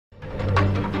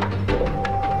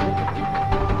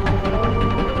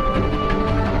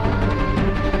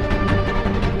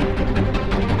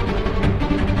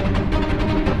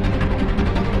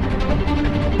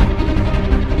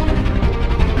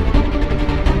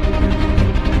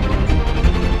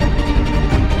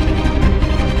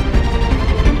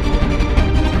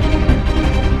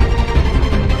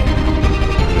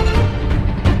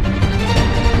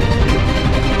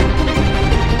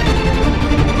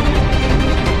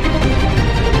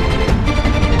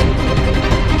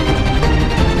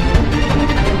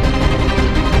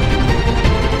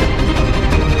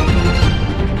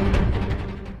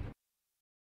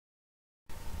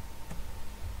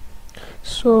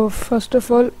So first of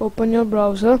all, open your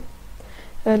browser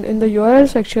and in the URL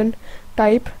section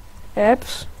type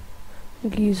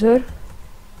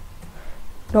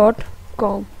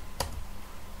appsgeezer.com.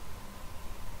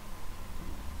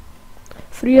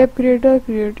 Free app creator,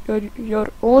 create your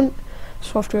own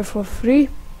software for free.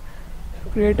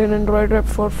 Create an Android app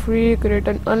for free, create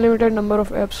an unlimited number of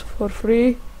apps for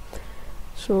free.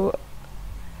 So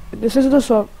this is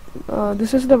the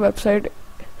website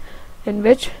in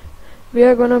which we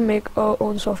are gonna make our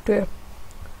own software.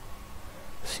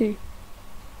 See,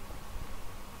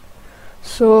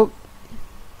 so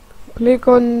click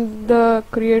on the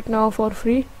create now for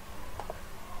free,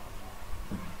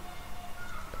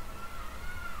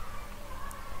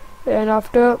 and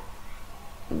after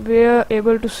we are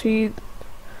able to see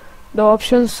the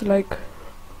options like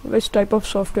which type of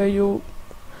software you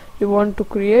want to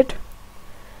create.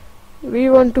 We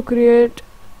want to create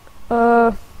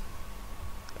a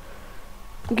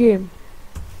game,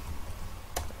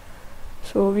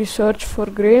 so we search for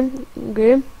game,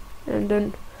 and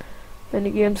then many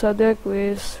games are there,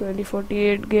 quiz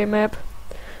 2048 game app.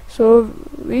 So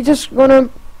we just gonna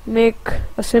make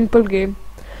a simple game,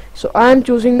 so I am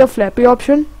choosing the Flappy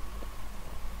option.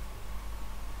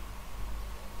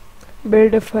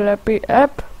 Build a Flappy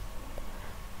app.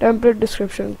 Template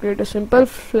description: create a simple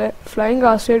flying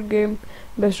arcade game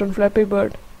based on Flappy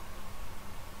Bird.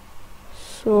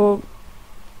 So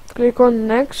click on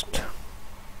next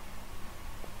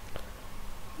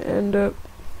and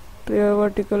player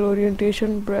vertical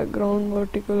orientation, background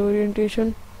vertical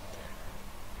orientation,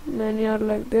 many are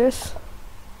like this.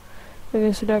 You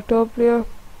can select our player.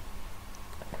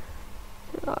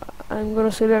 I'm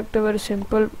gonna select a very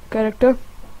simple character,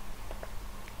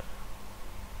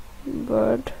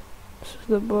 bird. This is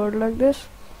the bird like this.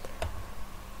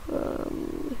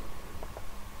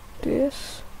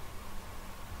 This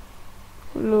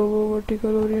logo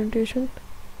vertical orientation.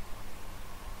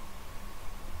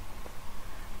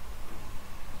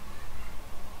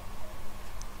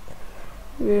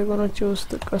 We are gonna choose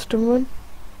the custom one.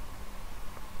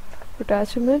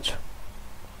 Attach image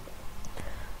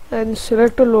and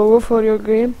select a logo for your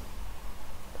game.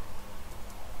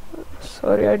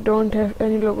 Sorry, I don't have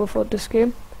any logo for this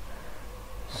game,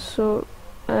 so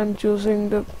I am choosing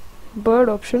the bird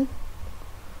option.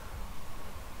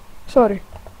 Sorry,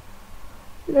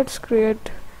 let's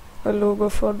create a logo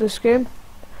for this game.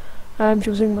 I am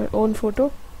choosing my own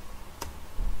photo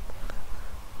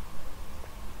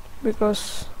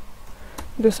because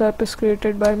this app is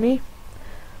created by me.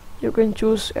 You can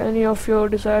choose any of your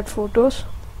desired photos.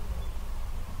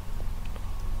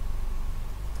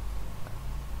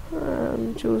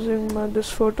 I'm choosing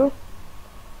this photo.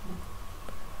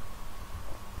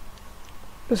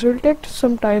 This will take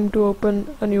some time to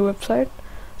open a new website,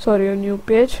 sorry, a new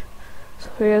page. So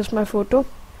here's my photo,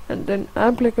 and then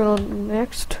I'm clicking on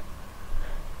next,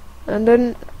 and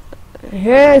then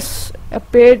here's a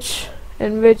page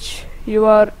in which you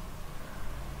have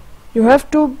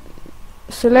to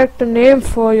select a name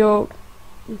for your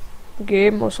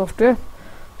game or software.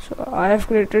 So I have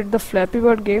created the Flappy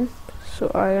Bird game,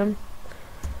 so I am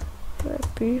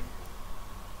Flappy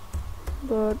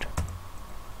Bird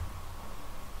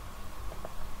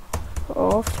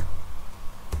of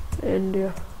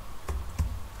India.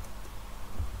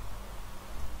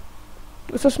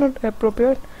 This is not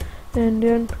appropriate.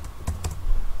 Indian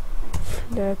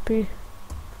Flappy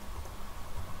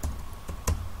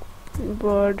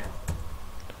Bird.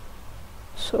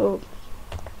 So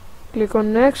click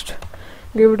on next,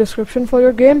 give a description for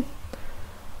your game.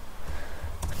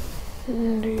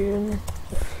 Indian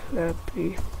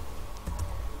Flappy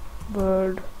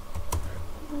Bird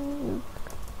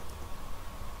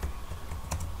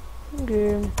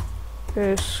game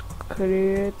is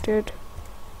created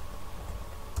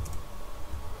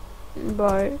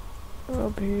by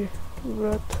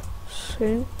Abhivrat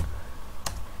Singh.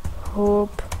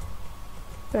 Hope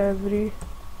everyone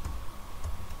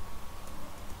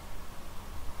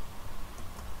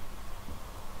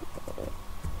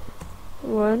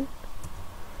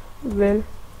will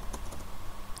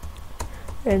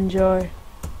enjoy.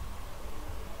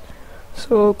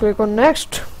 So click on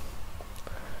next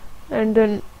and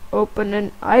then open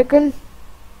an icon.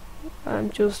 I'm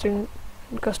choosing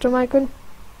custom icon,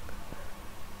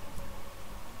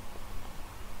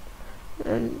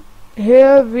 and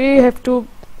here we have to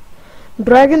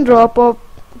drag and drop or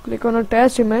click on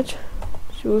attach image,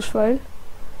 choose file.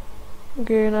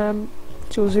 Again I am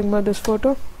choosing this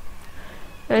photo,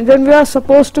 and then we are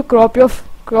supposed to crop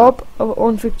our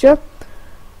own picture.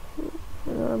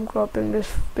 I'm cropping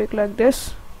this pic like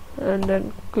this, and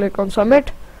then click on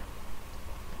submit.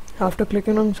 After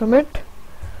clicking on submit,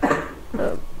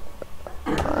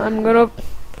 I'm gonna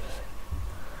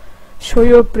show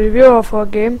you a preview of our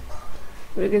game.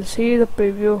 We can see the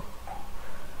preview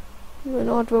may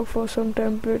not work for some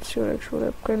templates. Your actual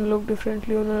app can look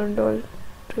differently on an Android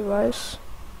device.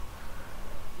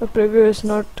 The preview is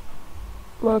not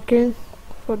working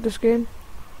for this game.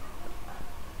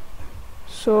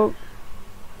 So,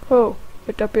 oh,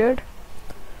 it appeared,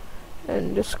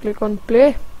 and just click on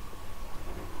play.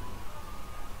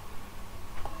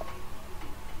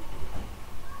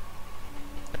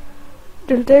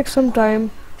 It will take some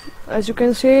time. As you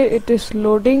can see, it is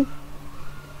loading.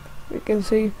 We can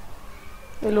see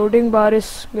the loading bar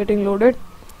is getting loaded.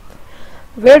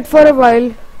 Wait for a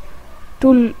while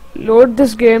to load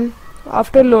this game.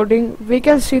 After loading, we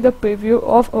can see the preview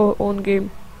of our own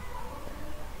game.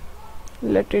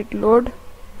 Let it load.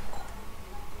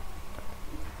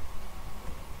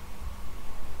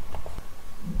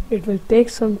 It will take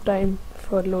some time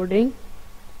for loading.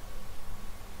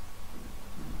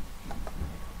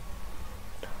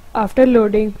 After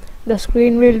loading, the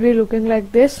screen will be looking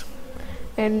like this,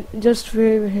 and just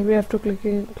we have to click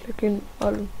in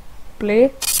on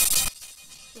play.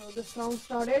 So the sound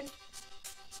started.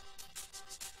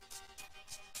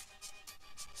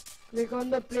 Click on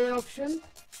the play option.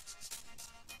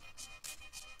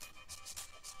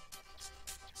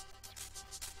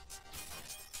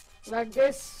 Like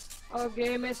this, our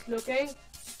game is looking.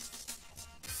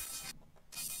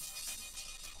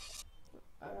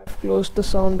 I've closed the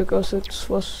sound because it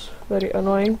was very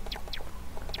annoying.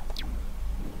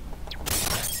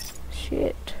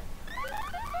 Shit.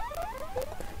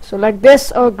 So like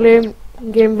this, our game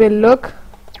will look.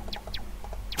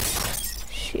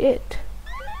 Shit.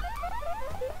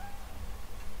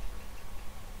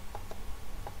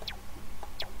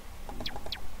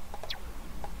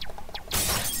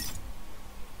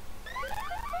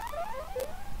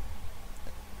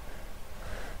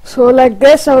 So like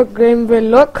this our game will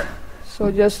look. So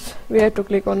just we have to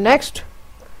click on next,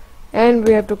 and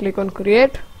we have to click on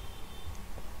create.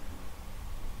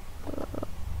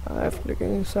 I have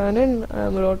clicking sign in.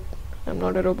 I'm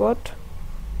not a robot,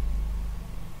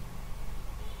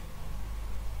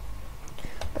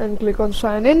 and click on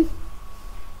sign in.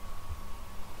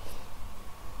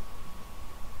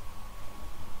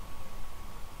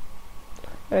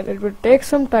 And it will take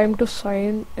some time to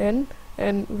sign in,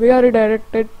 and we are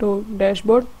redirected to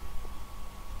dashboard.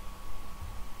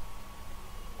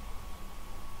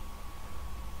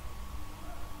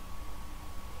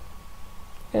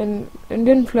 And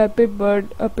Indian Flappy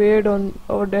Bird appeared on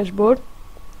our dashboard,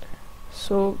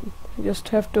 so just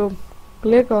have to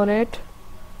click on it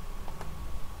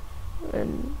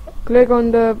and click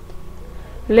on the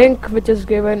link which is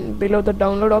given below the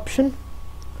download option.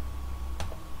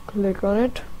 Click on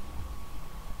it,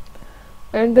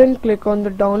 and then click on the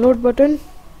download button,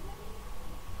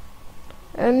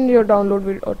 and your download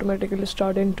will automatically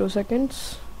start in 2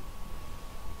 seconds.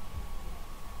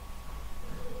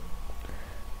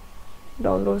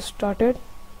 Download started.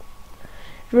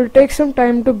 It will take some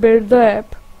time to build the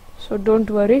app, so don't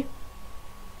worry.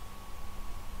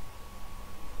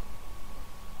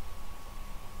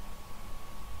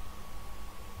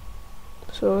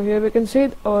 So here we can see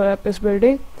our app is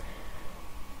building.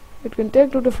 It can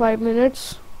take 2 to 5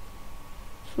 minutes.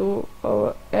 So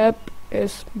our app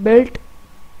is built.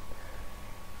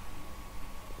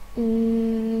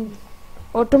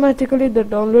 Automatically the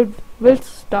download will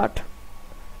start,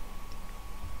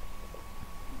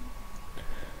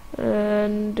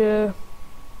 and it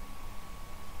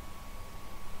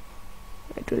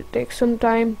will take some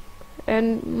time,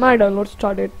 and my download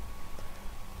started.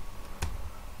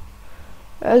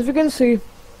 As we can see,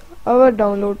 our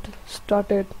download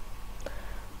started.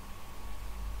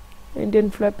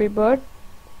 Indian Flappy Bird.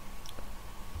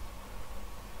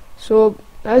 So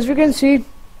as we can see,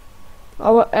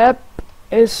 our app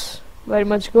is very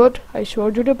much good. I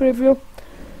showed you the preview.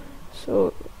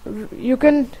 So you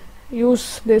can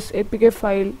use this APK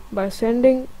file by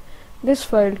sending this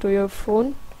file to your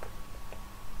phone,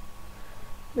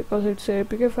 because it's a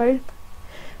APK file.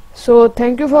 So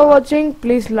thank you for watching.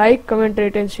 Please like, comment,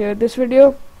 rate and share this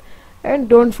video, and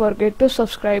don't forget to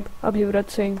subscribe. Abhivrat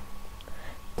Singh.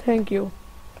 Thank you.